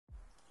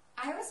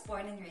I was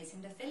born and raised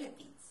in the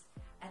Philippines.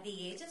 At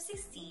the age of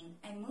 16,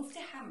 I moved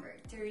to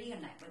Hamburg to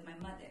reunite with my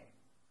mother.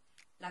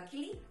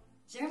 Luckily,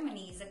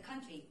 Germany is a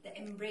country that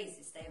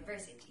embraces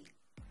diversity.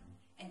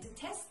 And to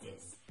test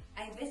this,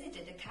 I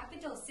visited the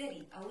capital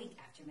city a week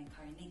after my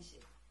coronation.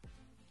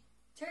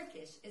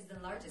 Turkish is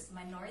the largest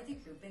minority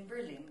group in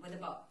Berlin with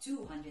about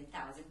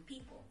 200,000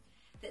 people.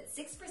 That's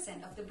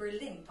 6% of the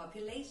Berlin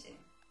population.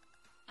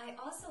 I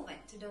also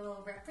went to the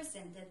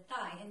well-represented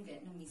Thai and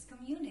Vietnamese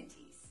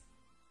communities.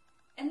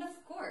 And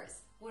of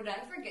course, would I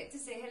forget to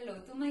say hello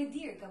to my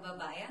dear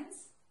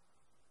kababayans?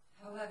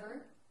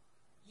 However,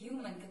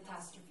 human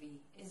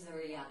catastrophe is a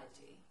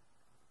reality.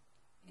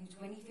 In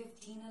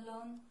 2015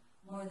 alone,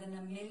 more than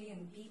 1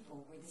 million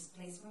people were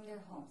displaced from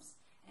their homes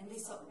and they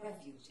sought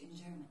refuge in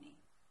Germany.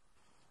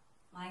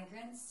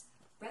 Migrants,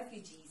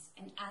 refugees,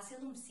 and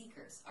asylum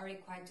seekers are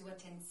required to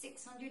attend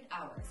 600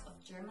 hours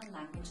of German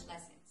language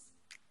lessons.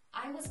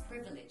 I was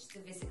privileged to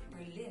visit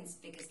Berlin's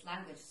biggest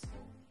language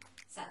school,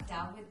 sat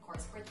down with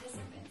course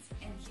participants,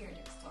 and hear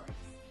their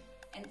stories.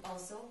 And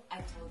also, I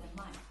told them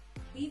mine.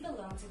 We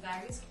belong to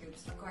various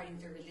groups according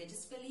to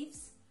religious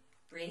beliefs,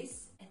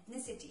 race,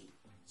 ethnicity,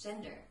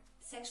 gender,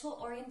 sexual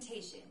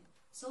orientation,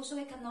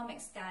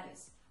 socioeconomic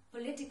status,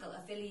 political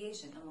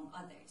affiliation, among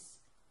others.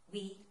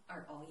 We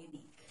are all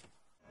unique.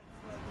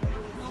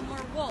 No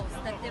more walls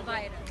that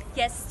divide us.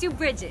 Yes to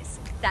bridges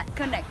that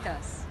connect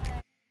us.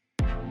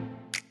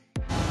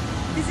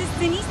 This is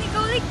Denise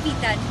Nicole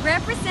Pitan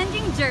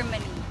representing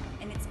Germany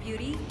and its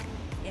beauty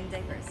in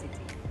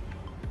diversity.